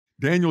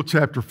Daniel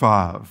chapter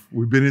 5.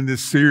 We've been in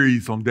this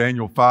series on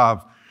Daniel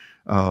 5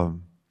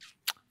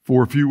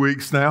 for a few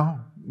weeks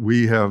now.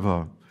 We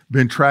have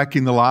been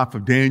tracking the life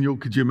of Daniel.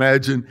 Could you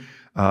imagine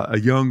a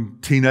young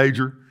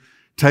teenager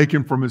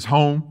taken from his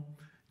home,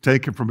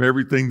 taken from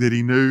everything that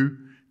he knew,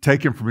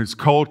 taken from his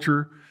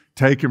culture,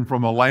 taken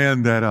from a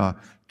land that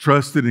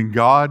trusted in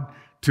God,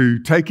 to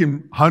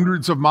taken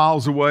hundreds of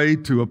miles away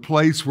to a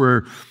place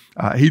where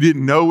he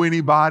didn't know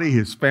anybody.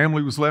 His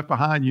family was left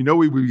behind. You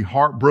know, he would be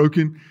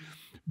heartbroken,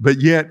 but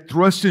yet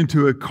thrust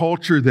into a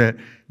culture that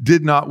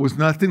was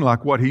nothing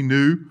like what he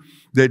knew,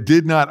 that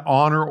did not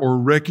honor or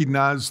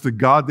recognize the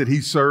God that he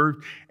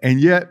served.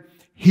 And yet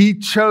he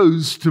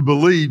chose to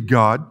believe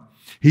God.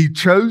 He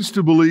chose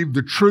to believe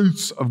the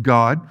truths of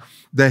God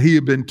that he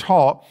had been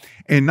taught.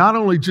 And not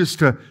only just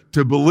to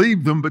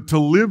believe them, but to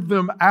live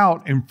them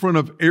out in front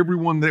of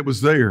everyone that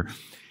was there.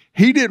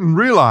 He didn't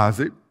realize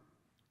it.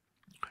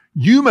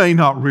 You may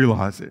not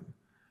realize it.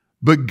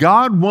 But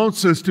God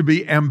wants us to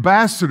be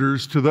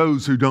ambassadors to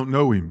those who don't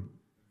know Him.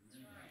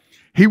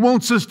 He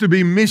wants us to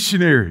be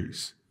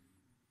missionaries.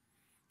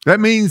 That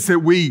means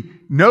that we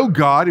know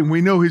God and we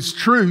know His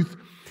truth.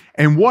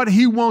 And what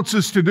He wants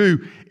us to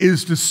do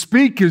is to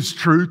speak His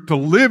truth, to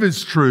live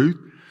His truth,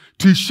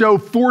 to show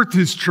forth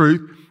His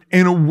truth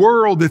in a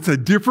world that's a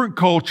different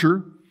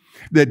culture,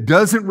 that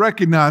doesn't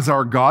recognize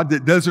our God,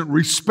 that doesn't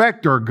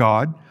respect our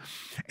God.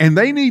 And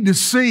they need to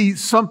see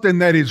something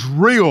that is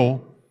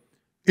real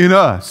in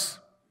us.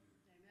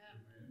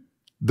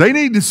 They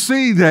need to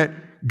see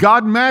that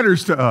God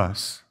matters to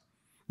us,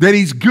 that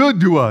He's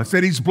good to us,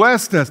 that He's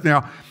blessed us.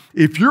 Now,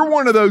 if you're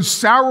one of those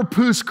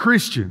sourpuss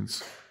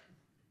Christians,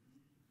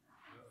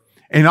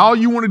 and all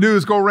you want to do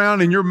is go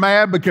around and you're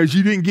mad because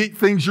you didn't get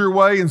things your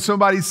way and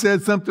somebody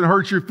said something that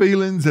hurts your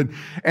feelings, and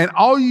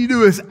all you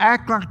do is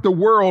act like the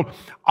world,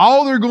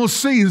 all they're going to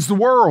see is the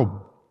world.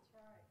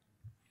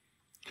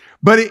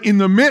 But in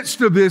the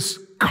midst of this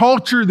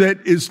culture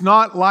that is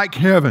not like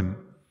heaven,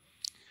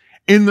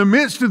 in the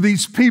midst of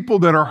these people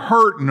that are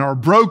hurt and are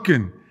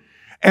broken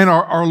and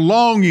are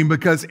longing,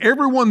 because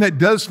everyone that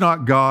does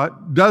not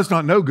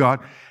know God,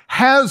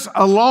 has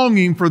a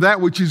longing for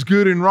that which is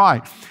good and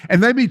right.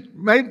 And they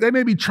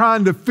may be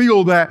trying to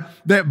fill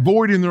that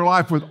void in their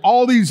life with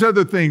all these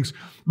other things.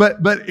 But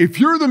if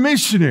you're the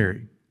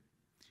missionary,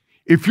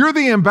 if you're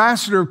the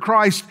ambassador of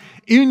Christ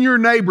in your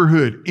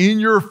neighborhood, in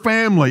your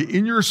family,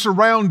 in your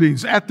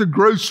surroundings, at the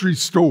grocery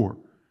store,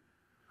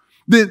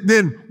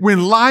 then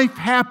when life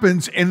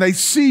happens and they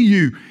see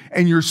you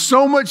and you're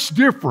so much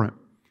different,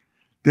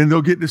 then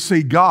they'll get to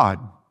see God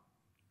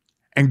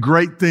and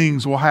great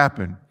things will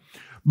happen.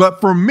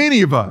 But for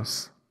many of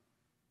us,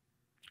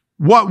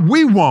 what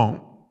we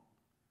want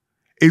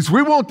is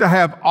we want to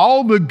have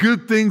all the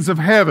good things of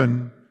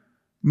heaven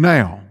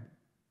now.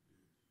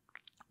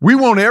 We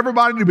want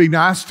everybody to be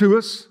nice to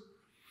us.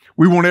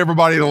 We want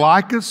everybody to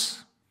like us.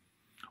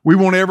 We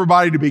want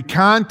everybody to be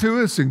kind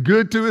to us and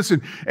good to us.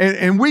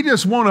 And we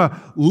just want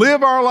to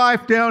live our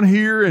life down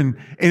here. And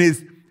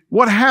it's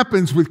what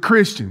happens with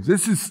Christians.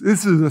 This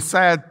is a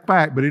sad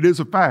fact, but it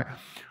is a fact.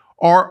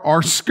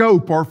 Our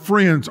scope, our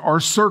friends, our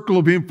circle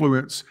of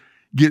influence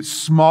gets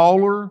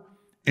smaller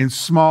and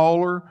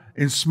smaller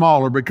and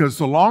smaller, because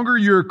the longer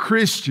you're a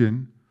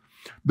Christian,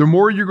 the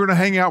more you're going to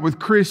hang out with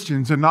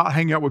Christians and not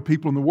hang out with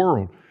people in the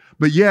world.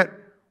 But yet,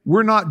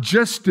 we're not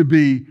just to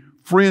be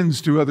friends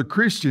to other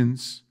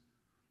Christians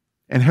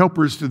and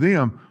helpers to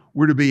them.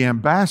 We're to be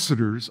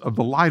ambassadors of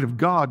the light of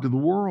God to the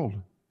world.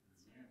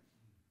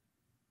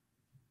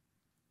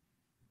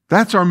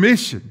 That's our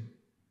mission.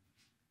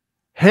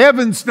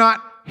 Heaven's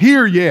not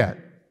here yet.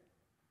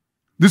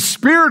 The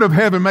Spirit of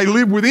heaven may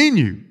live within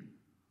you,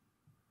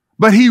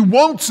 but He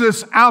wants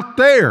us out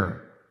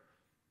there.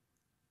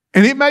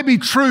 And it may be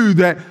true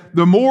that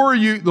the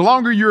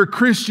longer you're a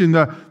Christian,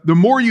 the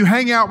more you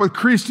hang out with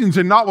Christians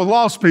and not with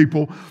lost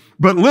people.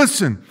 But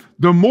listen,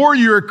 the more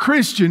you're a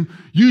Christian,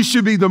 you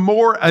should be the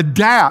more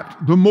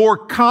adept, the more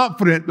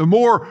confident, the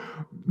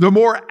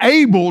more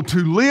able to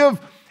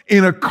live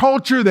in a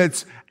culture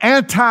that's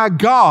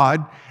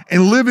anti-God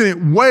and living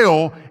it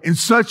well in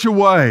such a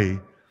way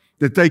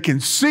that they can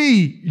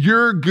see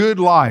your good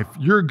life,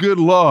 your good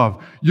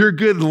love, your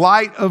good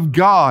light of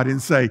God,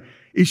 and say,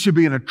 it should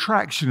be an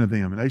attraction to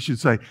them. And they should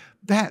say,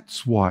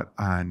 that's what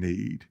I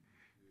need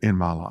in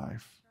my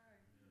life.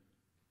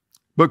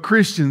 But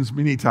Christians,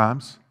 many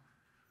times,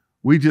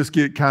 we just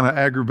get kind of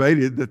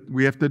aggravated that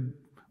we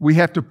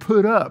have to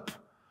put up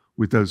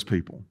with those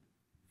people.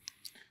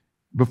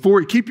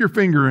 Keep your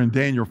finger in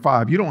Daniel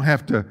 5. You don't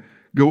have to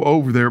go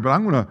over there, but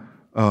I'm going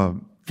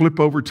to flip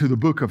over to the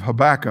book of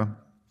Habakkuk,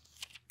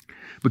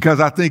 because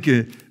I think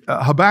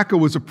Habakkuk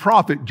was a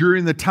prophet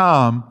during the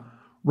time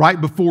right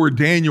before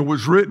Daniel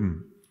was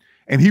written.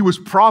 And he was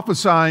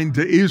prophesying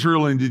to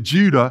Israel and to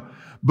Judah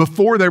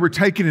before they were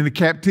taken into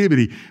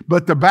captivity.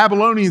 But the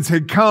Babylonians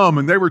had come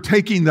and they were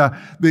taking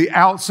the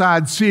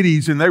outside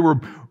cities and they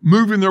were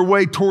moving their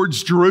way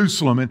towards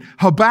Jerusalem. And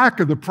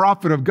Habakkuk, the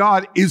prophet of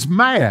God, is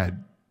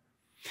mad.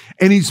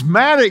 And he's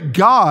mad at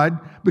God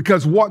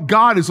because what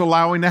God is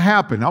allowing to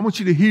happen. I want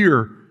you to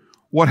hear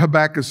what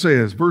Habakkuk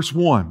says. Verse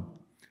 1,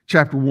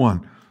 chapter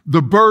 1.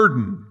 The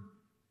burden.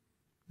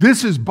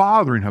 This is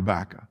bothering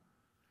Habakkuk.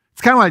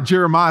 It's kind of like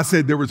Jeremiah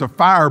said there was a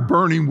fire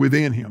burning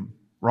within him,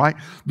 right?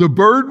 The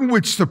burden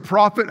which the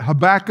prophet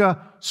Habakkuk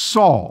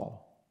saw.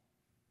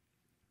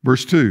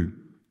 Verse 2.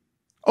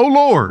 O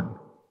Lord,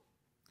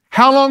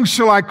 how long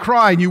shall I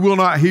cry and you will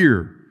not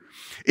hear?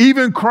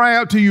 Even cry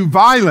out to you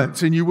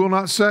violence and you will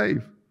not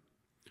save.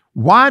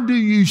 Why do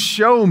you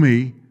show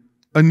me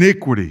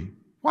iniquity?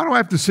 Why do I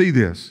have to see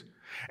this?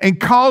 And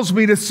cause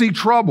me to see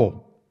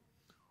trouble.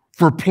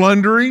 For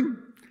plundering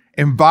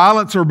and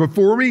violence are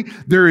before me.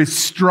 There is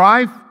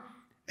strife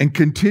and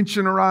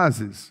contention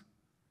arises.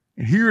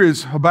 And here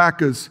is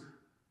Habakkuk's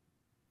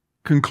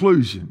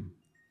conclusion.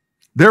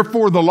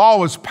 Therefore, the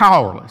law is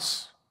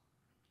powerless.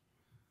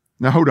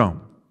 Now, hold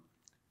on.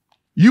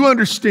 You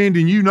understand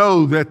and you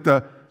know that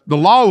the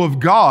law of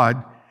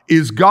God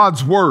is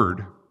God's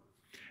word.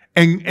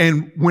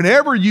 And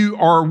whenever you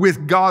are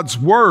with God's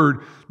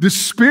word, the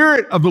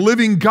Spirit of the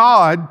living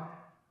God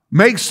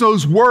makes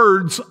those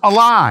words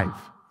alive.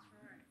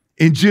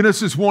 In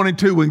Genesis 1 and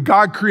 2, when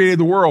God created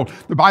the world,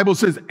 the Bible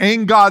says,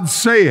 and God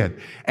said,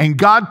 and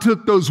God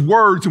took those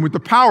words and with the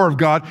power of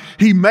God,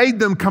 He made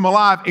them come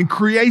alive and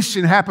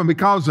creation happened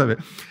because of it.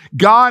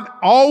 God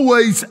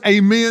always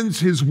amends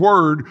His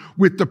word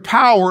with the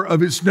power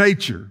of His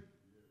nature.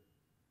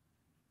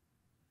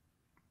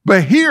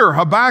 But here,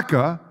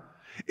 Habakkuk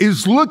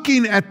is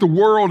looking at the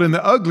world and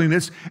the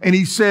ugliness, and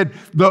he said,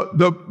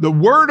 the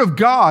word of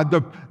God,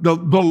 the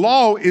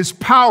law is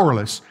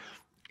powerless.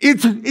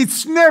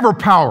 It's never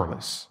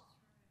powerless.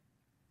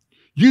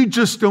 You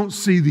just don't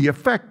see the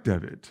effect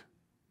of it.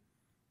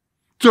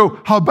 So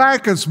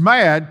Habakkuk's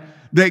mad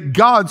that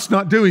God's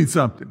not doing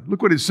something.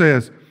 Look what it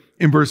says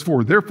in verse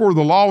 4. Therefore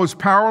the law is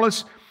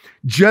powerless.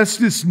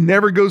 Justice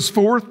never goes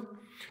forth.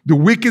 The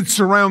wicked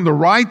surround the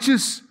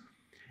righteous,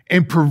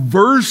 and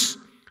perverse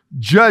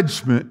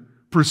judgment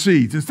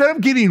proceeds. Instead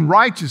of getting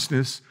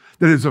righteousness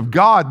that is of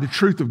God, the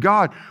truth of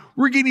God,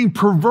 we're getting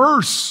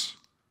perverse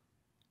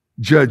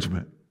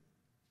judgment.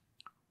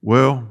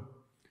 Well,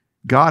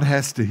 God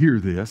has to hear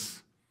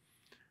this,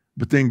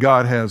 but then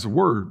God has a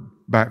word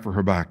back for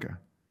Habakkuk.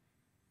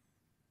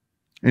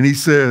 And He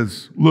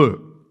says,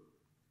 look,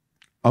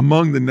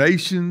 among the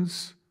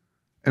nations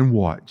and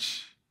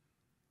watch.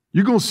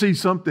 You're going to see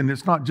something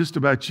that's not just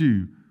about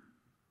you,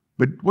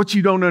 but what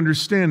you don't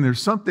understand,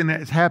 there's something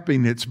that's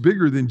happening that's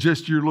bigger than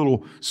just your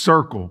little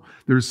circle.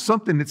 There's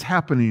something that's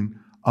happening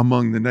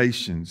among the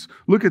nations.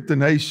 Look at the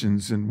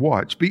nations and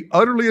watch. Be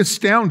utterly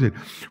astounded,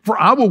 for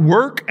I will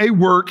work a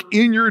work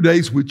in your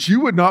days which you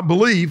would not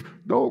believe,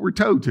 though it were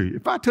told to you.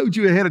 If I told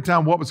you ahead of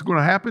time what was going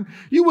to happen,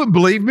 you wouldn't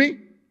believe me.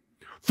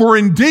 For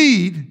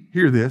indeed,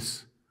 hear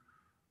this,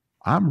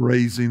 I'm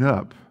raising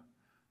up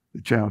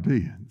the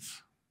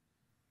Chaldeans.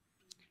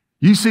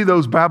 You see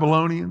those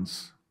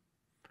Babylonians?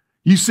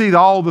 You see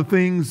all the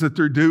things that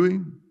they're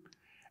doing?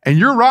 And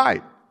you're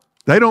right.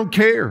 They don't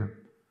care.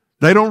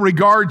 They don't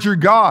regard your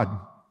God.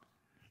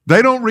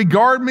 They don't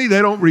regard me.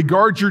 They don't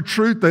regard your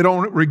truth. They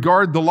don't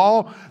regard the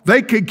law.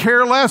 They could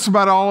care less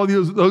about all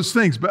of those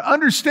things. But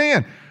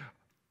understand,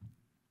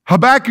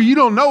 Habakkuk, you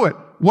don't know it.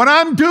 What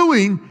I'm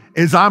doing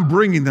is I'm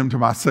bringing them to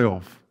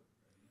myself.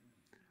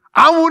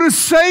 I want to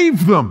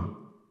save them.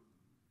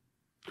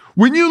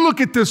 When you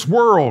look at this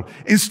world,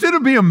 instead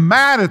of being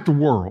mad at the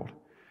world,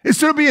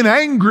 instead of being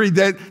angry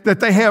that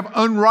they have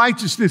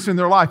unrighteousness in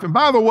their life. And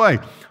by the way,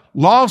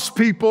 lost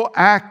people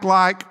act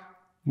like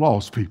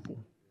lost people.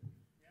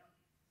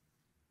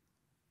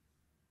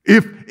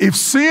 If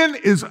sin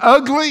is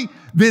ugly,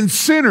 then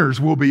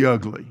sinners will be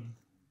ugly.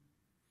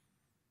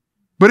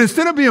 But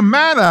instead of being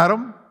mad at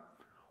them,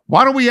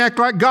 why don't we act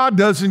like God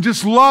does and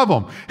just love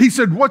them? He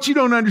said, what you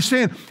don't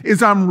understand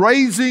is I'm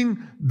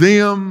raising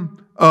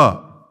them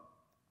up.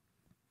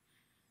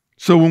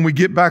 So when we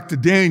get back to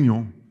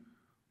Daniel,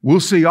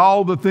 we'll see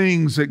all the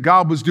things that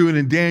God was doing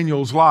in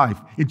Daniel's life.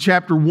 In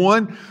chapter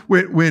 1,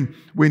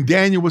 when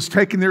Daniel was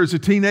taken there as a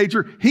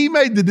teenager, he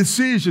made the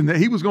decision that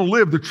he was going to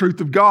live the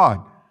truth of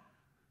God.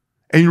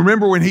 And you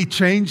remember when he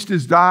changed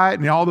his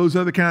diet and all those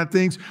other kind of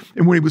things?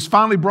 And when he was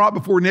finally brought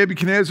before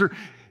Nebuchadnezzar,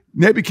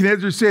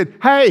 Nebuchadnezzar said,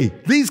 hey,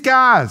 these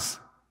guys,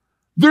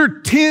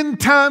 they're 10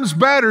 times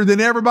better than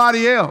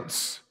everybody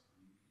else.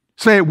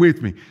 Say it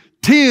with me.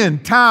 10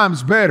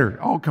 times better.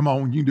 Oh, come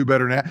on, you can do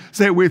better than that.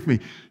 Say it with me.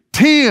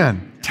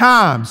 10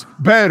 times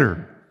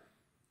better.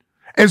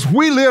 As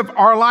we live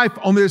our life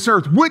on this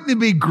earth, wouldn't it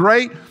be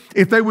great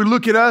if they would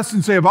look at us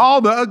and say, of all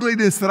the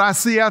ugliness that I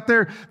see out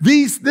there,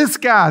 this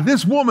guy,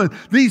 this woman,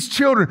 these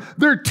children,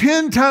 they're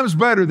 10 times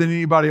better than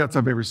anybody else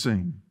I've ever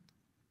seen.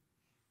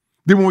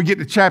 Then when we get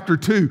to chapter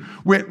 2,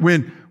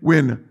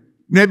 when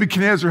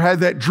Nebuchadnezzar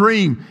had that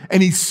dream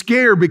and he's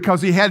scared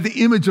because he had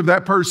the image of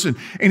that person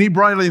and he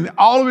brought in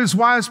all of his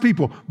wise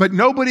people, but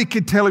nobody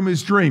could tell him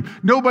his dream.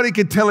 Nobody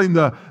could tell him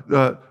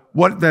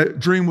what that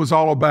dream was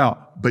all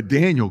about, but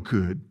Daniel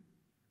could.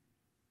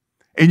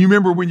 And you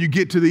remember when you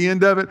get to the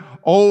end of it,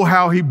 oh,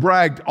 how he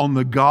bragged on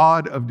the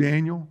God of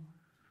Daniel.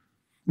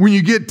 When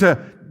you get to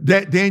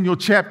that Daniel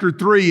chapter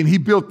 3, and he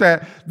built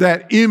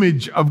that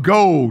image of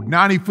gold,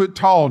 90 foot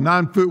tall,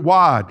 9 foot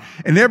wide,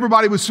 and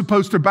everybody was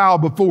supposed to bow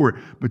before it.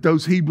 But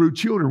those Hebrew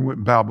children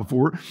wouldn't bow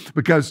before it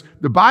because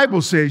the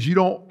Bible says you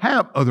don't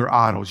have other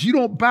idols. You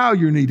don't bow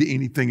your knee to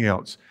anything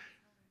else.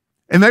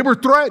 And they were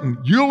threatened.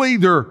 You'll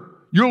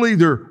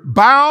either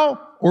bow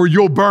or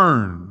you'll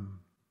burn.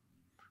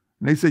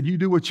 And they said, you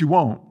do what you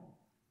want.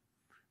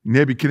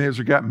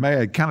 Nebuchadnezzar got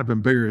mad, kind of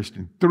embarrassed,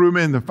 and threw him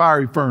in the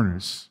fiery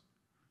furnace.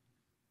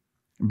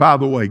 And by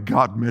the way,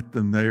 God met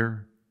them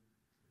there.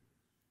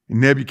 And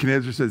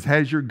Nebuchadnezzar says,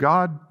 has your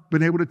God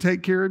been able to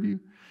take care of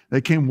you?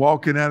 They came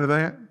walking out of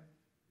that.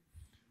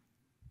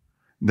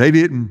 They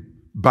didn't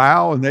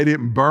bow and they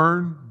didn't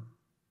burn,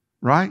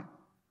 right?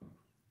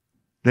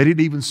 They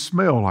didn't even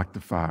smell like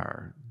the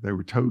fire. They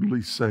were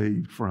totally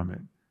saved from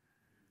it.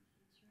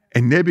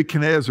 And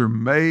Nebuchadnezzar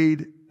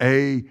made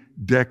a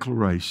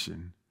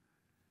declaration.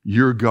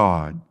 Your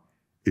God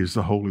is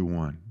the Holy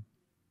One.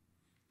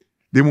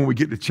 Then when we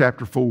get to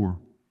chapter 4,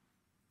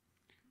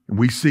 and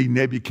we see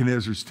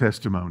Nebuchadnezzar's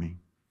testimony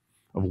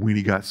of when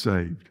he got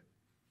saved.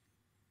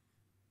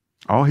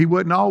 Oh, he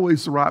wasn't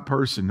always the right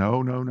person.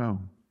 No.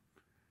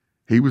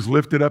 He was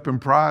lifted up in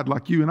pride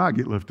like you and I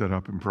get lifted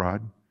up in pride.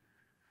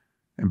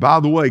 And by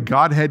the way,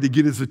 God had to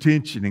get his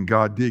attention, and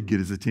God did get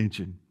his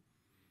attention.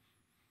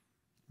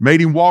 Made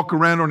him walk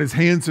around on his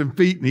hands and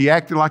feet, and he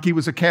acted like he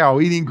was a cow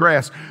eating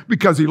grass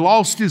because he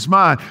lost his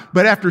mind.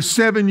 But after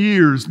 7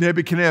 years,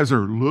 Nebuchadnezzar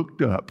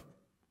looked up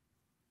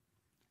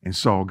and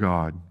saw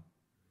God.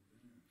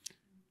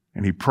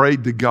 And he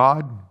prayed to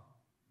God,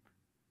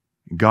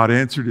 and God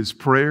answered his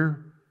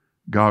prayer.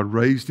 God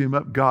raised him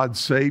up. God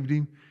saved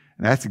him.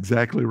 And that's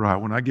exactly right.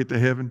 When I get to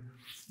heaven,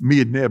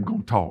 me and Neb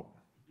going to talk.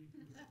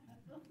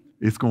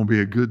 It's going to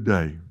be a good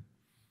day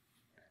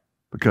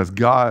because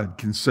God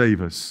can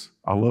save us.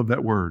 I love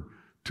that word,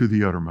 to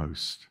the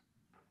uttermost.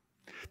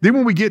 Then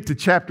when we get to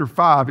chapter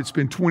 5, it's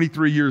been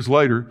 23 years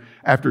later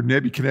after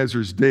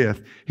Nebuchadnezzar's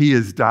death. He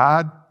has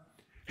died.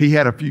 He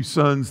had a few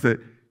sons that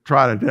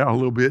tried it out a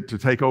little bit to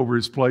take over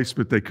his place,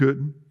 but they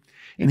couldn't.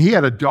 And he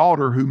had a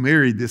daughter who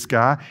married this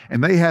guy,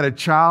 and they had a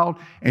child,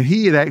 and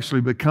he had actually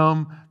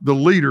become the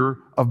leader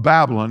of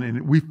Babylon.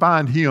 And we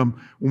find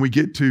him when we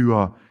get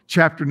to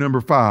chapter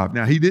number 5.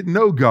 Now, he didn't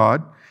know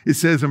God. It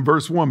says in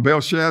verse 1,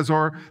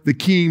 Belshazzar, the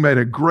king, made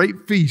a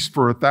great feast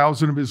for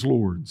 1,000 of his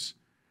lords.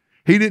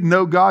 He didn't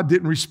know God,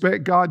 didn't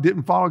respect God,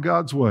 didn't follow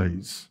God's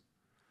ways.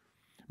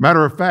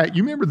 Matter of fact,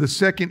 you remember the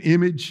second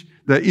image,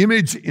 the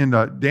image in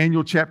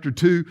Daniel chapter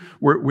 2,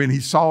 where when he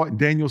saw it, and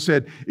Daniel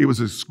said it was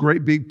this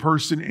great big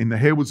person and the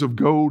head was of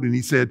gold. And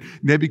he said,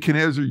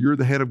 Nebuchadnezzar, you're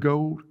the head of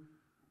gold,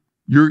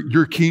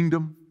 your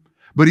kingdom.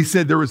 But he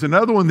said there was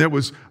another one that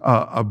was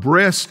a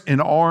breast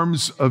and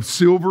arms of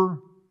silver.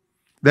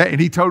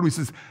 And he told him, he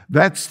says,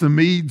 that's the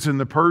Medes and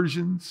the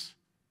Persians.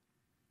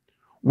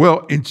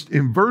 Well,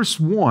 in verse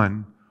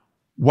 1,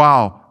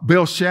 while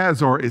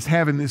Belshazzar is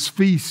having this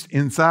feast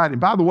inside, and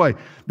by the way,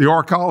 the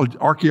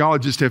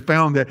archaeologists have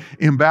found that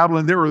in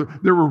Babylon, there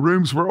were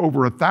rooms where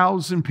over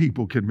 1,000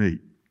 people could meet.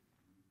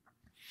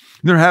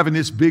 And they're having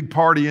this big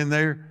party in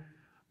there,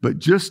 but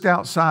just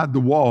outside the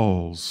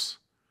walls,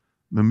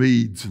 the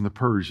Medes and the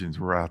Persians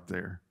were out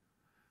there.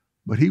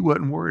 But he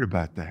wasn't worried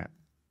about that.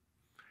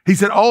 He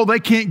said, oh, they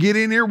can't get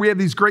in here. We have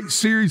these great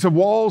series of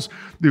walls.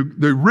 The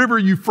river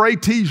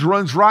Euphrates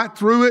runs right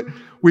through it.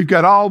 We've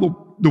got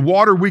all the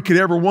water we could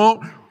ever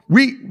want.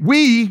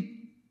 We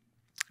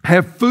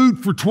have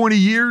food for 20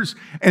 years.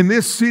 And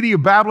this city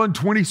of Babylon,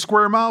 20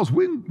 square miles,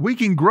 we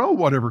can grow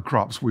whatever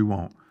crops we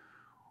want.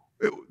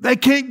 They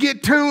can't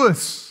get to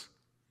us.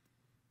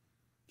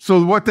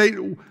 So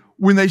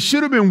when they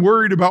should have been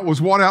worried about was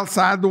what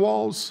outside the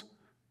walls,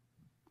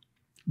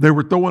 they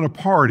were throwing a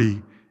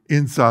party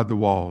inside the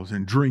walls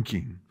and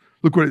drinking.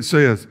 Look what it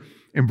says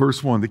in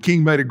verse 1. The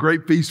king made a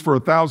great feast for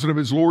 1,000 of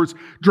his lords,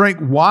 drank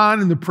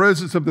wine in the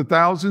presence of the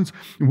thousands.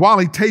 And while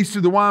he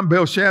tasted the wine,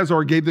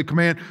 Belshazzar gave the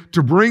command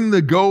to bring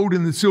the gold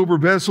and the silver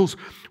vessels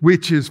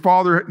which his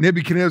father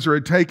Nebuchadnezzar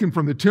had taken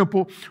from the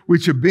temple,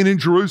 which had been in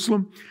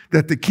Jerusalem,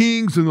 that the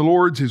kings and the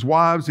lords, his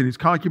wives and his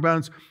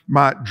concubines,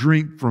 might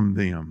drink from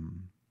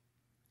them.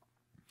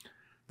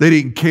 They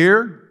didn't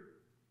care.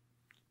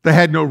 They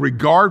had no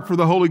regard for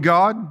the holy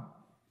God.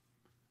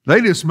 They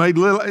just made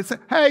they said,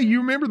 hey, you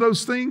remember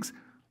those things?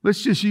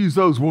 Let's just use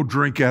those. We'll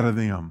drink out of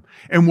them.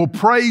 And we'll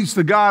praise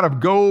the God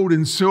of gold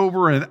and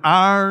silver and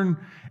iron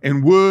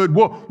and wood.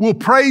 We'll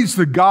praise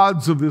the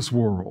gods of this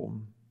world.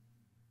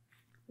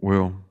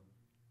 Well,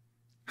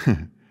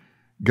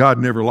 God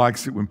never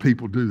likes it when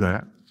people do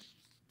that.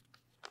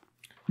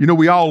 You know,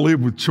 we all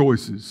live with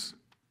choices.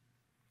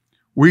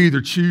 We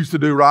either choose to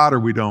do right or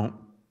we don't.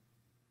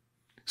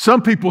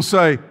 Some people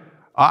say,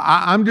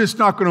 I'm just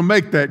not going to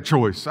make that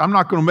choice. I'm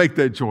not going to make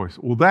that choice.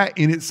 Well, that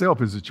in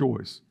itself is a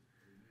choice.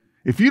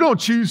 If you don't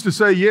choose to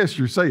say yes,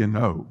 you're saying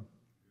no.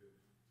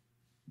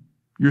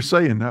 You're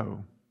saying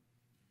no.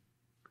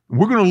 And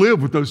we're going to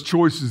live with those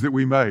choices that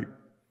we make.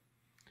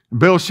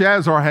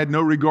 Belshazzar had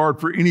no regard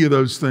for any of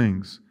those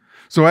things.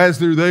 So as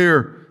they're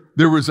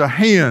there was a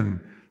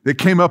hen that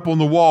came up on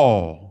the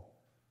wall.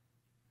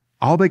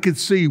 All they could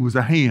see was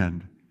a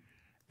hand,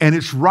 and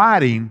it's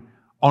writing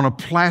on a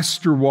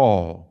plaster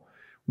wall.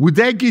 Would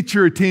that get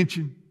your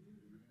attention?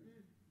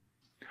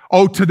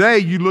 Oh, today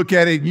you look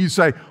at it and you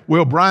say,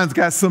 well, Brian's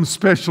got some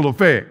special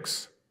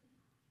effects.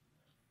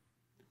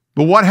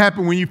 But what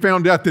happened when you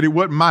found out that it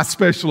wasn't my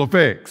special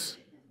effects?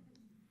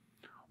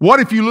 What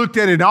if you looked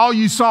at it and all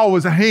you saw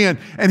was a hand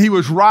and he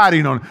was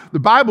writing on it? The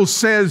Bible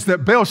says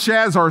that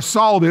Belshazzar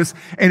saw this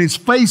and his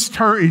face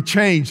he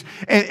changed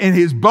and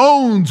his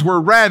bones were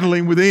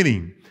rattling within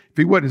him. If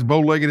he wasn't as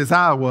bow-legged as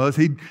I was,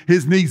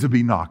 his knees would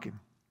be knocking.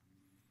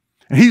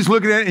 And he's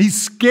looking at it, he's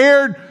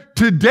scared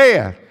to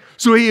death.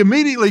 So he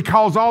immediately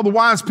calls all the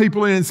wise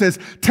people in and says,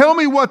 tell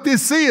me what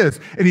this is.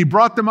 And he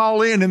brought them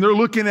all in and they're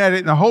looking at it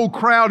and the whole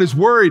crowd is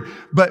worried,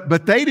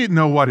 but they didn't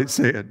know what it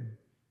said.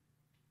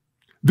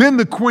 Then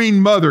the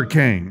queen mother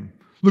came.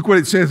 Look what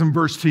it says in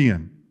verse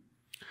 10.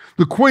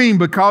 The queen,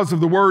 because of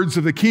the words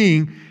of the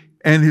king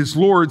and his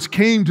lords,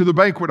 came to the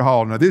banquet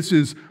hall. Now this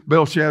is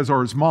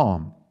Belshazzar's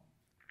mom.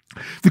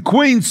 The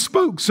queen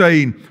spoke,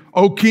 saying,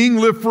 O king,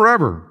 live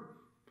forever.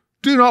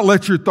 Do not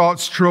let your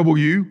thoughts trouble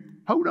you.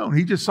 Hold on,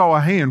 he just saw a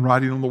hand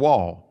writing on the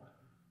wall.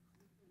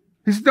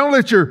 He said, don't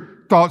let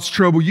your thoughts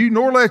trouble you,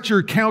 nor let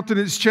your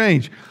countenance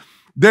change.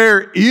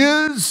 There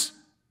is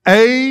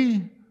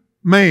a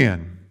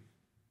man.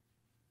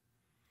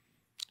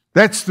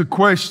 That's the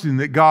question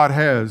that God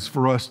has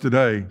for us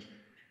today.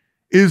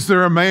 Is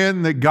there a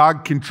man that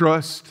God can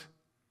trust?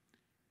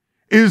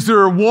 Is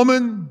there a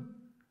woman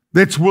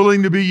that's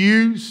willing to be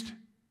used?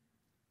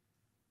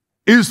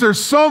 Is there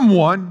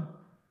someone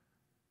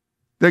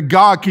that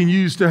God can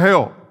use to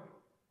help?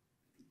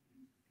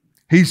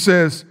 He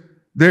says,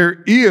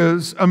 there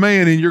is a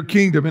man in your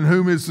kingdom in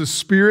whom is the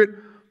Spirit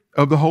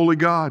of the Holy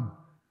God.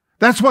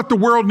 That's what the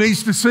world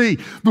needs to see.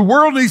 The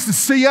world needs to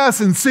see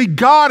us and see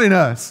God in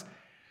us.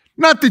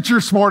 Not that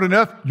you're smart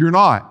enough, you're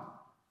not.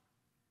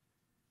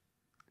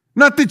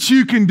 Not that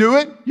you can do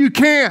it, you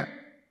can't.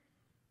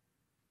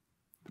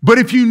 But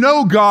if you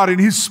know God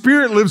and His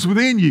Spirit lives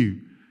within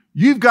you,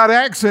 you've got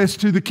access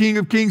to the King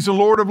of Kings and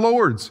Lord of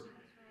Lords.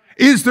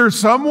 Is there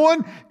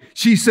someone?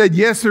 She said,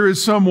 yes, there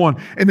is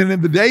someone. And then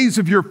in the days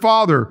of your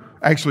father,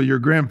 actually your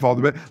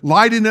grandfather, but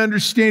light and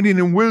understanding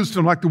and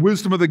wisdom, like the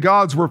wisdom of the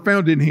gods, were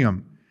found in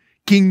him.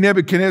 King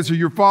Nebuchadnezzar,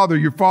 your father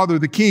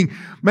the king,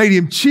 made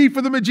him chief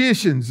of the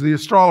magicians, the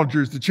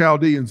astrologers, the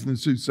Chaldeans, and the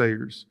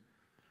soothsayers.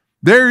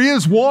 There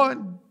is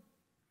one.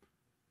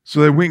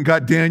 So they went and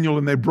got Daniel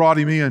and they brought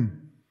him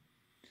in.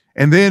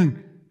 And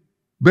then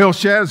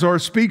Belshazzar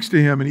speaks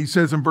to him and he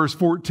says in verse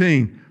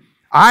 14,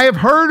 I have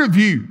heard of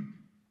you.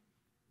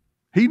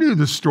 He knew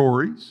the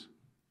stories.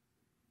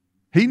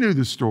 He knew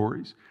the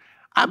stories.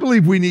 I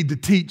believe we need to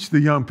teach the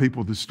young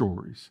people the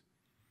stories.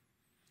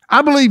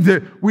 I believe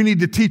that we need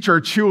to teach our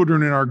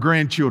children and our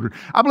grandchildren.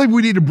 I believe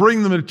we need to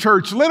bring them to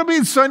church. Let them be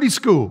in Sunday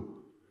school.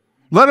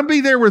 Let them be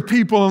there with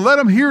people and let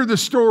them hear the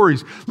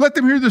stories. Let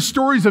them hear the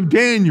stories of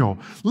Daniel.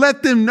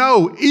 Let them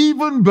know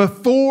even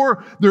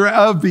before they're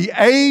of the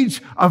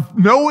age of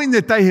knowing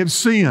that they have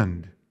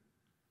sinned.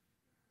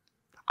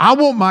 I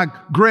want my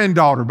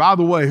granddaughter, by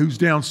the way, who's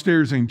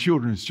downstairs in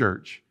children's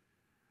church.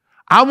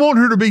 I want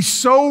her to be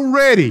so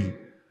ready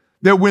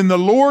that when the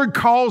Lord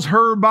calls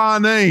her by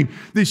name,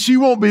 that she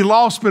won't be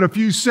lost but a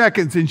few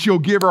seconds and she'll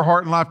give her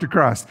heart and life to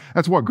Christ.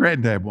 That's what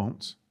granddad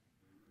wants.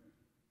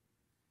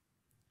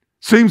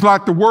 Seems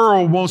like the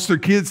world wants their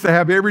kids to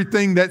have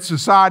everything that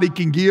society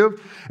can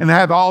give and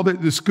have all that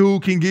the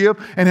school can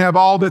give and have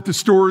all that the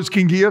stores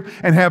can give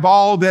and have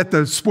all that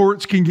the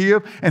sports can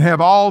give and have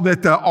all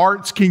that the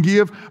arts can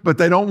give, but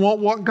they don't want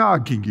what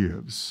God can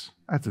give.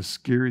 That's a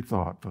scary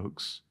thought,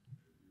 folks.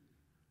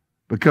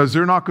 Because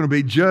they're not going to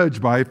be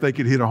judged by if they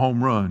could hit a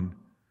home run.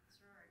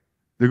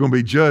 They're going to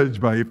be judged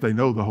by if they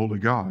know the Holy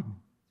God.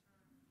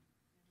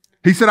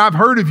 He said, I've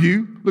heard of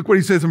you. Look what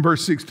he says in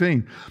verse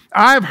 16.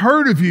 I've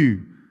heard of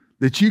you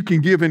that you can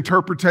give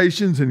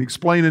interpretations and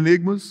explain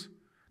enigmas.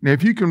 Now,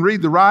 if you can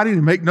read the writing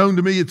and make known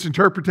to me its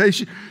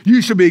interpretation,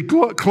 you shall be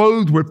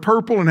clothed with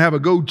purple and have a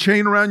gold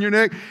chain around your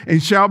neck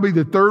and shall be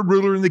the third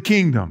ruler in the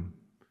kingdom.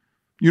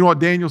 You know what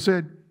Daniel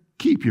said?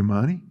 Keep your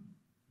money.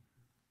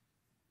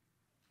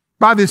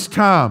 By this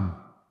time,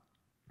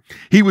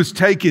 he was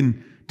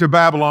taken to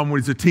Babylon when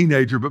he was a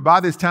teenager, but by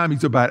this time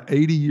he's about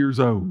 80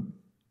 years old.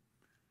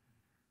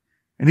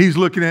 And he's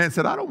looking at it and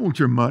said, I don't want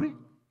your money.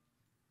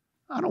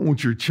 I don't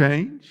want your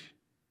change.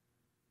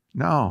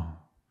 No.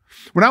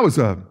 When I was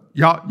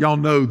y'all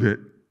know that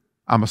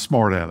I'm a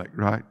smart aleck,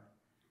 right?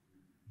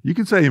 You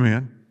can say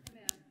amen.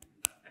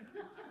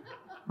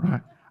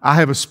 Right? I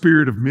have a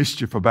spirit of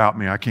mischief about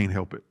me. I can't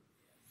help it.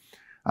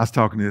 I was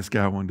talking to this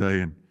guy one day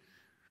and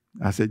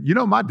I said, you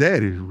know, my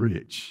dad is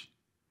rich.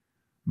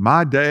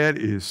 My dad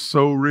is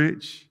so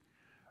rich.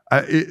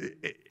 I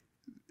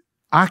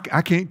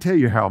can't tell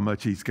you how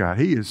much he's got.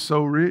 He is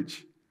so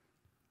rich.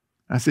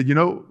 I said, you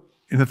know,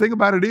 and the thing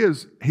about it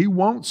is, he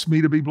wants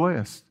me to be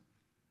blessed.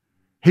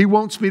 He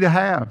wants me to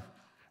have.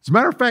 As a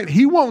matter of fact,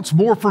 he wants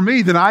more for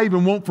me than I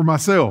even want for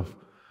myself.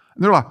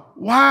 And they're like,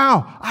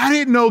 wow, I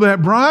didn't know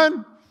that, Brian.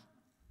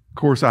 Of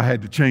course, I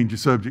had to change the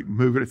subject and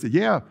move it. I said,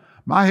 yeah,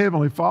 my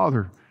Heavenly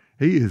Father,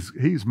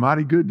 He's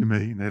mighty good to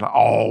me. And they're like,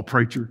 oh,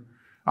 preacher.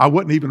 I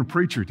wasn't even a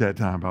preacher at that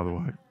time, by the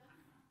way.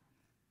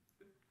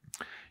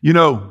 You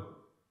know,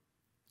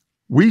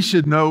 we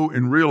should know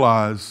and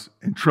realize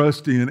and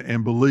trust in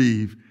and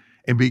believe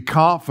and be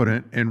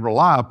confident and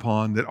rely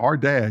upon that our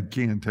dad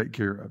can take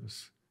care of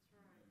us.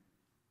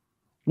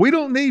 We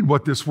don't need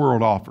what this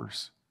world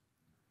offers.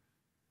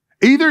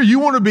 Either you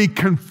want to be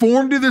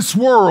conformed to this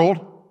world,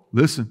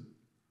 listen,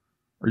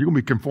 or you're going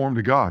to be conformed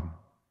to God.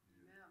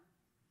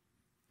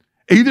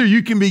 Either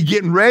you can be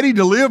getting ready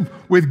to live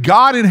with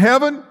God in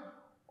heaven,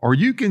 or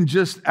you can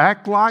just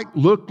act like,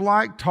 look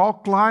like,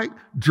 talk like,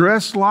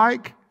 dress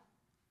like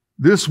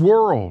this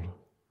world.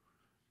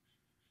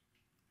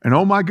 And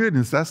oh my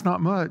goodness, that's not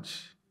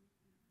much.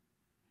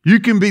 You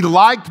can be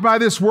liked by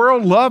this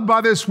world, loved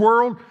by this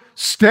world,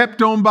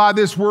 stepped on by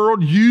this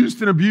world,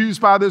 used and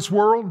abused by this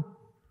world.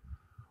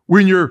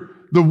 When you're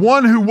the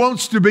one who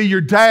wants to be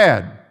your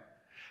dad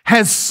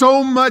has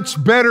so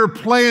much better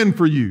plan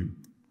for you.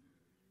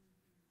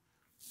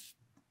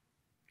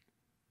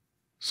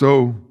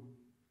 So,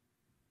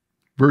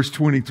 verse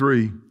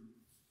 23,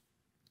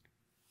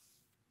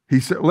 he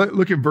said,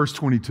 look at verse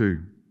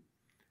 22.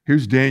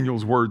 Here's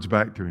Daniel's words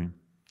back to him.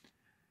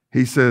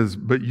 He says,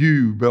 but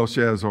you,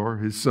 Belshazzar,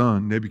 his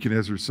son,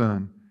 Nebuchadnezzar's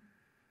son,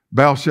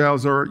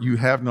 Belshazzar, you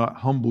have not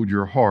humbled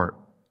your heart,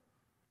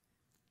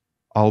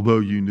 although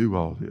you knew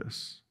all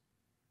this.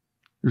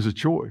 There's a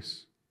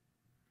choice.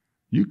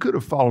 You could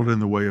have followed in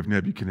the way of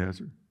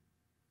Nebuchadnezzar.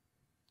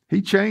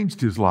 He changed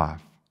his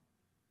life.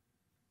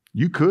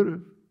 You could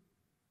have.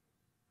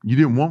 You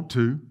didn't want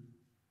to.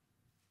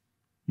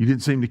 You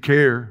didn't seem to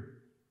care.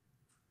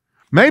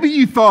 Maybe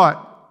you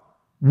thought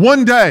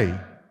one day,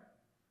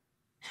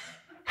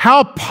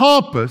 how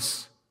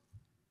pompous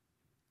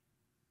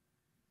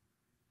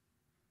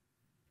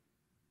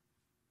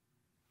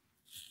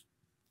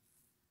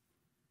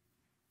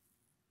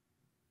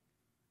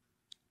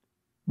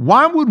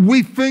why would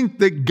we think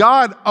that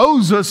God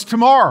owes us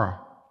tomorrow?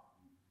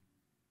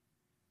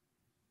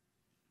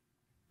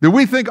 That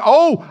we think,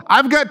 oh,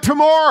 I've got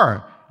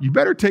tomorrow. You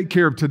better take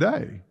care of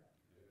today.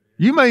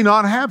 You may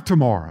not have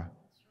tomorrow.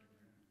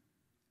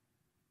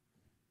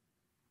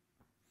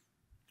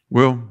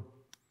 Well,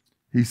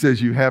 he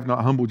says, you have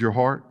not humbled your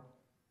heart.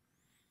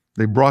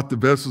 They brought the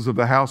vessels of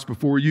the house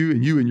before you,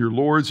 and you and your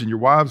lords and your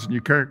wives and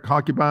your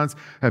concubines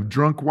have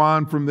drunk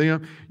wine from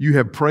them. You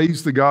have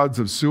praised the gods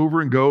of silver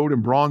and gold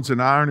and bronze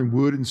and iron and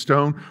wood and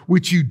stone,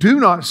 which you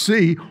do not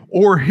see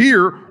or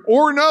hear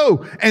or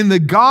know. And the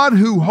God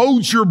who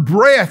holds your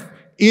breath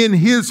in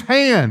his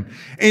hand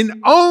and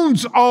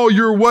owns all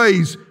your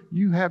ways,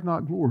 you have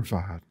not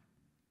glorified.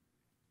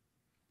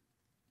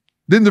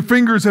 Then the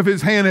fingers of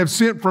his hand have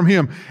sent from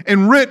him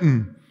and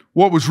written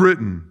what was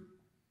written.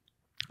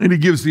 And he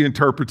gives the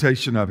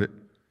interpretation of it.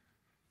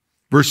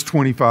 Verse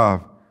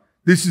 25.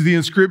 This is the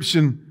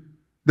inscription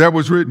that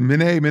was written.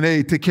 Mene,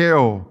 mene,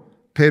 tekel,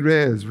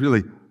 Perez,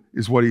 really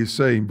is what he is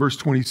saying. Verse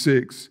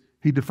 26,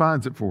 he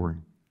defines it for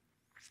him.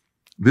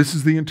 This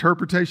is the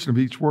interpretation of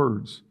each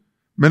words.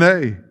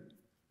 Mene,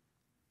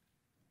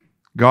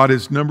 God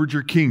has numbered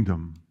your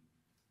kingdom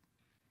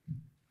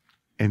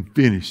and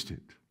finished it.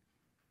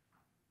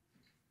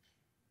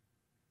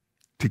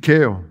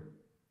 Tekel,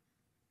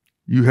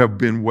 you have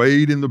been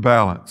weighed in the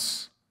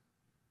balance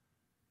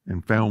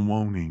and found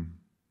wanting.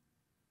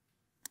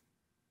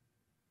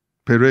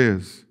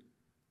 Perez,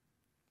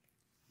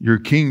 your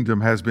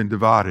kingdom has been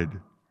divided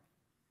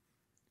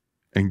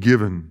and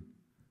given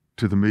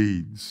to the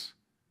Medes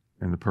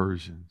and the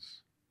Persians.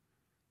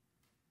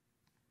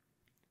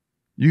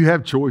 You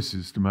have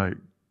choices to make.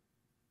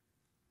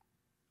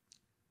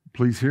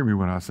 Please hear me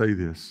when I say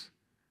this.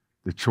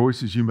 The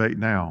choices you make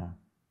now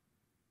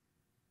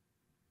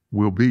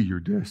will be your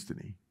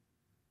destiny.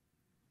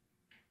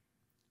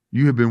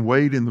 You have been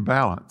weighed in the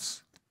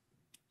balance.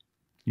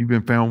 You've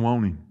been found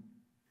wanting.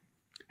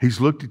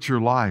 He's looked at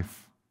your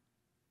life.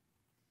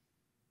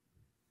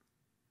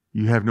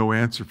 You have no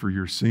answer for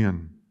your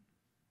sin.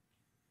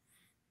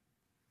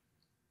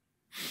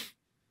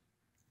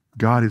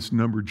 God has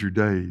numbered your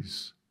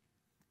days.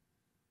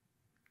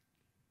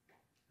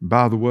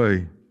 By the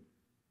way,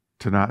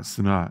 tonight's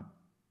the night.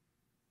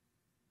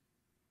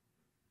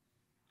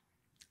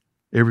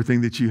 Everything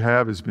that you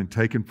have has been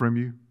taken from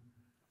you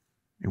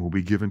and will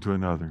be given to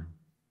another.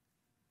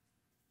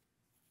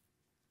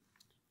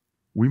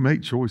 We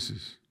make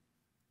choices.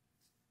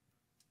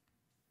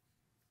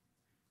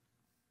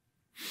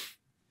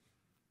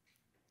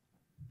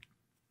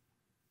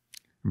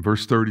 And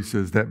verse 30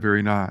 says, that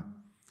very night,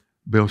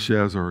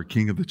 Belshazzar,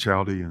 king of the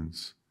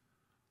Chaldeans,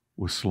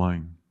 was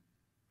slain.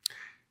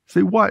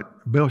 See,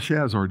 what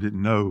Belshazzar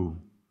didn't know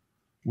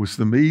was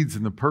the Medes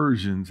and the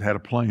Persians had a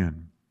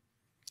plan.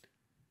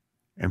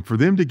 And for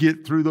them to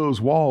get through those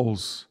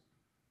walls,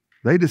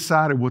 they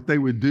decided what they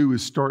would do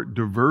is start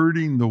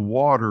diverting the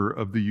water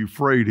of the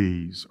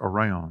Euphrates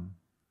around.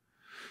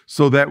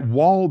 So that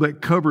wall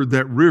that covered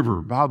that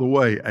river, by the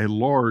way, a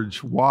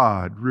large,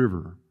 wide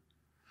river,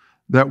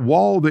 that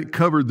wall that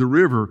covered the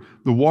river,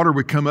 the water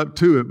would come up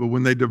to it, but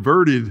when they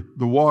diverted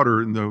the water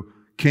and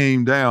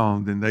came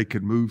down, then they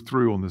could move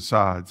through on the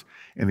sides.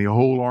 And the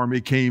whole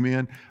army came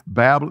in.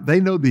 Babylon, they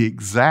know the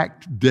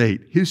exact date.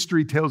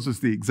 History tells us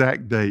the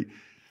exact date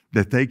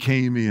that they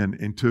came in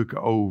and took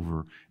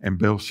over, and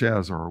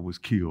Belshazzar was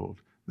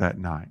killed that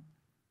night.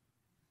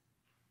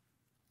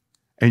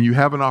 And you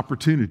have an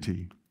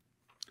opportunity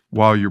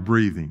while you're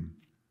breathing.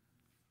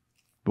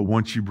 But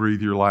once you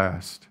breathe your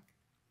last,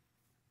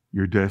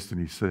 your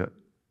destiny's set.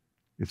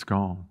 It's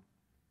gone.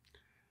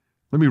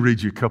 Let me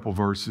read you a couple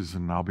verses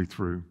and I'll be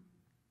through.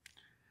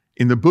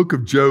 In the book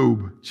of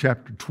Job,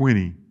 chapter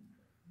 20,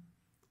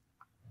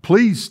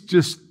 please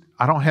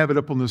I don't have it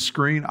up on the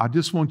screen. I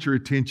just want your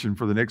attention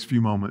for the next few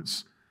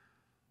moments.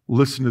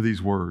 Listen to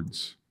these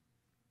words.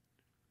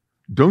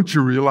 Don't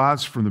you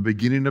realize from the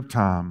beginning of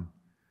time,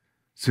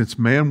 since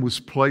man was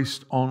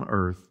placed on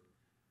earth,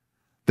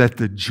 that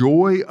the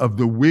joy of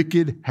the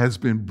wicked has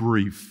been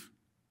brief?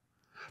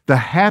 The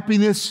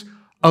happiness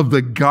of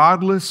the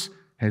godless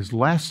has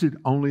lasted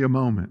only a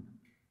moment.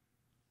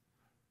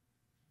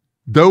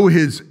 Though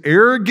his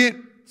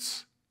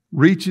arrogance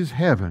reaches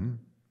heaven,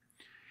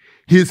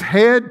 his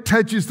head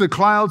touches the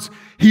clouds,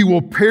 he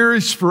will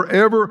perish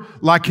forever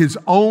like his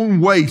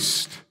own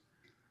waste.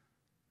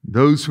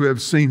 Those who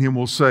have seen him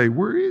will say,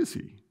 where is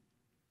he?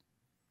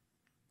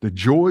 The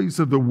joys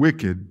of the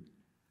wicked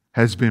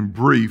has been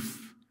brief.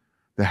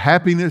 The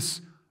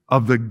happiness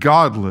of the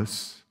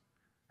godless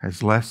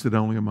has lasted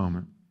only a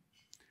moment.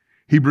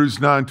 Hebrews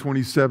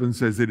 9:27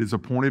 says, it is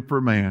appointed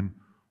for man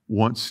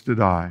once to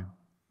die,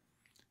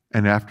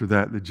 and after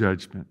that, the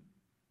judgment.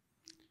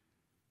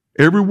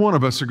 Every one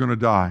of us are going to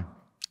die.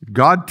 If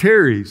God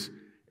tarries,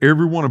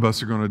 every one of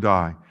us are going to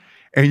die.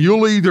 And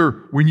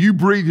when you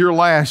breathe your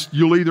last,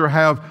 you'll either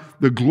have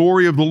the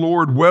glory of the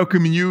Lord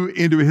welcoming you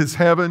into his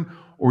heaven,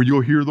 or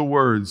you'll hear the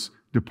words,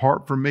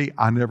 depart from me,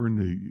 I never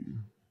knew you.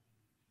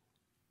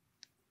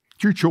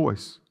 It's your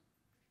choice.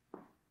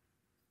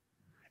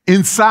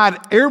 Inside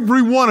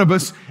every one of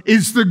us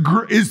is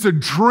the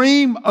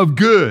dream of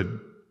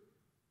good.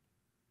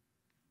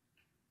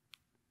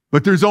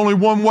 But there's only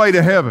one way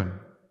to heaven,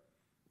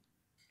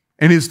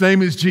 and his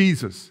name is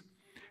Jesus.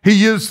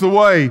 He is the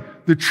way,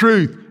 the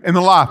truth, and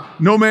the life.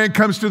 No man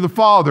comes to the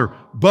Father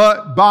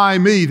but by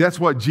me. That's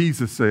what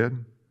Jesus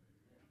said.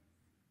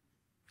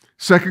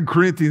 2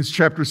 Corinthians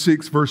chapter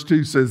 6, verse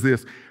 2 says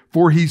this,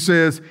 for he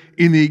says,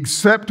 in the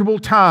acceptable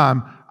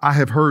time I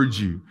have heard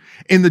you.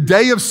 In the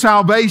day of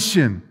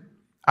salvation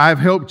I have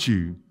helped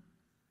you.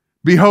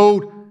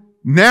 Behold,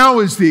 now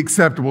is the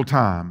acceptable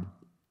time.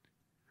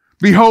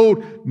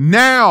 Behold,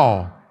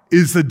 now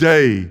is the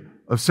day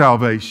of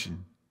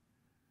salvation.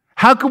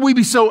 How can we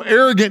be so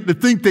arrogant to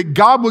think that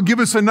God will give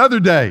us another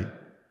day?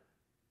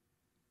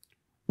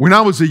 When I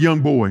was a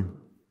young boy,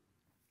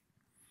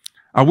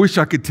 I wish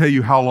I could tell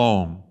you how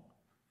long,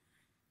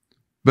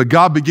 but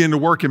God began to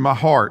work in my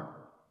heart.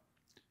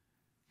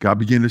 God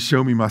began to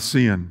show me my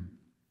sin.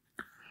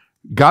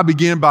 God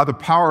began, by the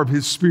power of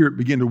his Spirit,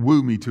 began to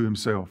woo me to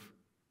himself.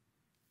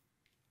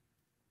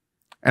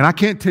 And I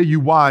can't tell you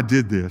why I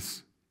did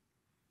this.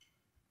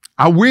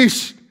 I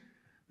wish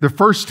the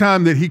first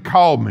time that he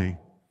called me,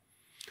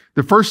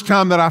 the first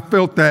time that I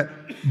felt that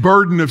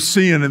burden of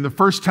sin, and the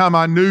first time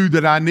I knew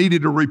that I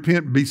needed to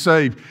repent and be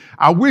saved,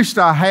 I wished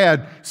I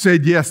had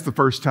said yes the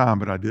first time,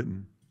 but I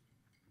didn't.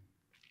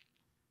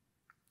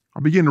 I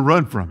began to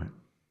run from it.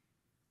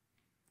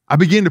 I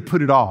began to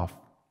put it off.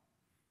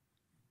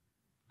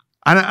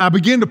 And I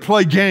began to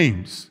play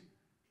games.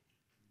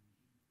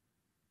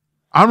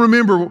 I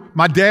remember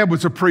my dad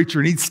was a preacher,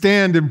 and he'd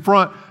stand in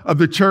front of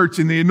the church,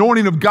 and the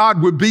anointing of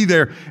God would be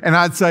there. And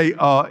I'd say,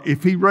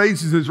 if he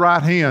raises his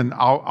right hand,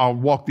 I'll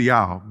walk the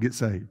aisle, get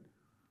saved.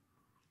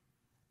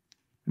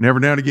 And every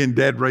now and again,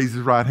 Dad raised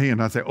his right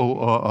hand. I'd say,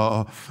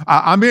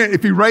 I meant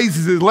if he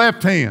raises his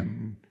left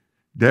hand.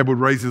 Dad would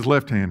raise his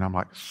left hand. I'm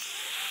like,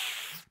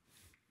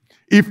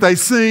 if they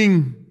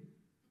sing,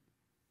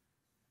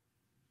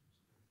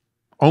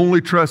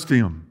 only trust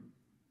him.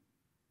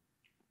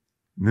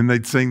 And then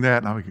they'd sing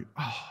that, and I would go,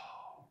 oh.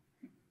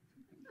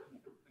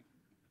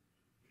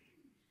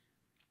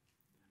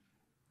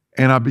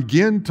 And I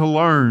began to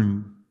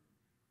learn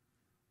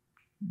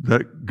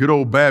that good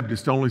old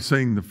Baptists only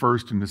sing the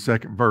first and the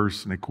second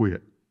verse, and they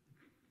quit.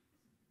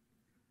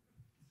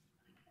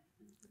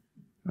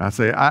 And I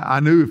say, I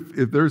knew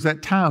if there's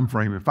that time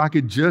frame, if I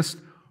could just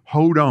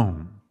hold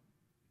on,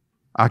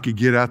 I could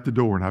get out the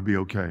door and I'd be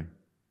okay.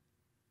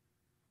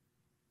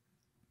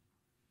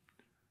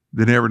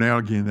 Then every now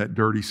and again, that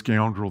dirty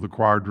scoundrel, the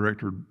choir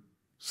director, would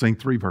sing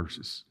 3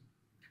 verses.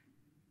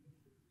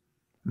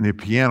 And the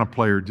piano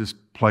player would just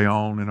play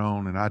on,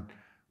 and I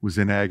was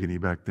in agony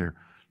back there.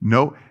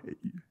 No,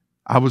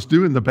 I was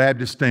doing the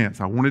Baptist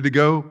stance. I wanted to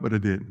go, but I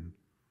didn't.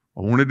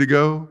 I wanted to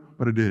go,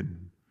 but I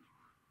didn't.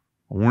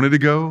 I wanted to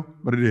go,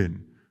 but I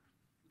didn't.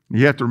 And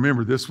you have to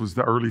remember, this was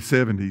the early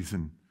 70s,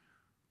 and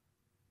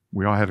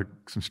we all had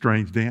some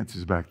strange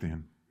dances back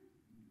then.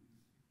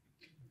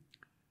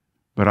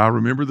 But I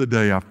remember the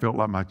day I felt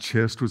like my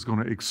chest was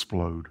going to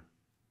explode.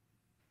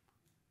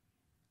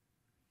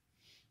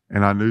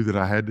 And I knew that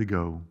I had to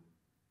go.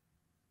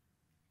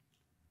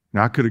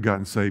 Now, I could have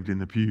gotten saved in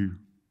the pew.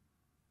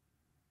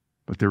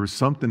 But there was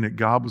something that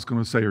God was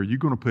going to say, are you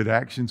going to put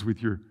actions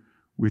are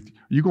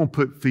you going to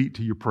put feet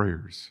to your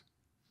prayers?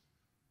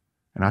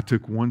 And I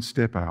took one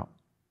step out.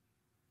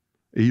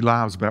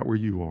 Eli was about where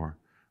you are.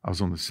 I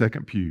was on the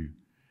second pew.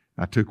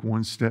 I took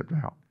one step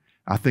out.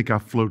 I think I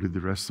floated the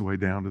rest of the way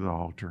down to the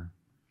altar.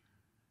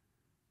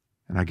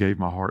 And I gave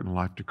my heart and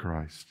life to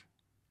Christ.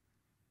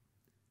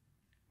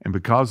 And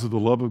because of the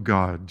love of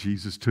God,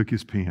 Jesus took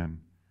his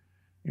pen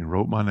and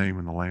wrote my name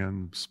in the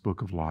Lamb's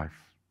Book of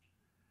Life.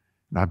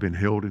 And I've been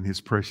held in his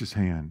precious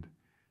hand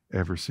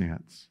ever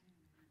since.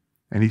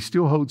 And he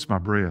still holds my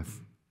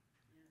breath.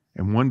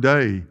 And one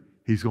day,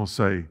 he's going to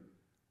say,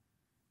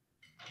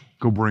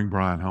 go bring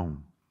Brian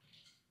home.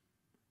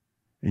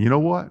 And you know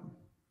what?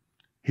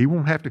 He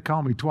won't have to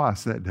call me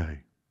twice that day.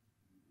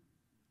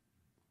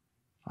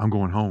 I'm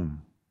going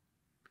home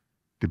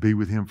to be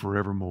with him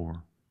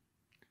forevermore.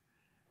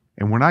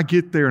 And when I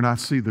get there and I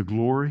see the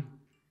glory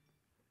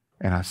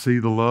and I see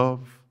the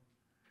love,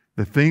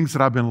 the things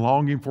that I've been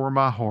longing for in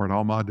my heart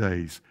all my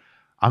days,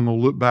 I'm going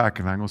to look back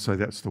and I'm going to say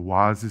that's the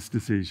wisest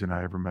decision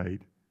I ever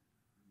made.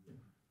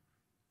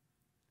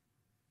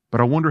 But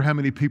I wonder how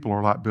many people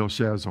are like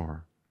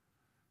Belshazzar.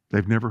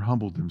 They've never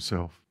humbled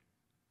themselves.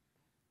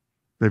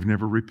 They've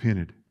never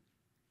repented.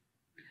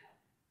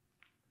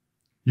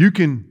 You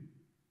can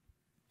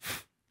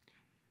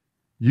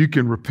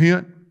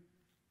repent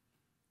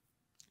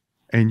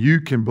and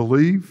you can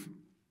believe,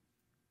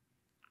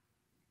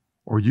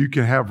 or you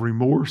can have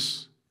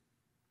remorse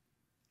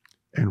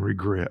and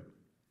regret.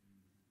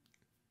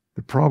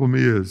 The problem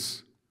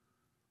is,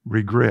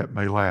 regret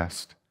may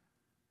last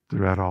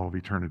throughout all of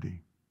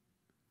eternity.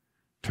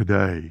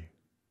 Today,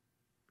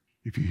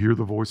 if you hear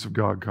the voice of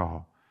God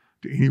call,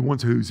 to anyone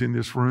who's in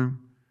this room,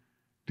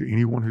 to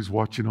anyone who's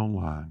watching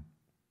online,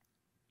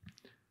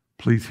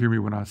 please hear me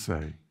when I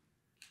say,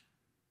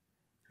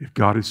 if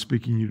God is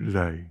speaking to you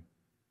today,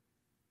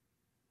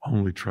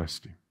 only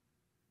trust him.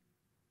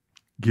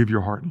 Give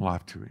your heart and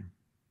life to him.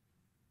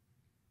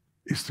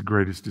 It's the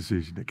greatest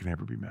decision that can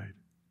ever be made.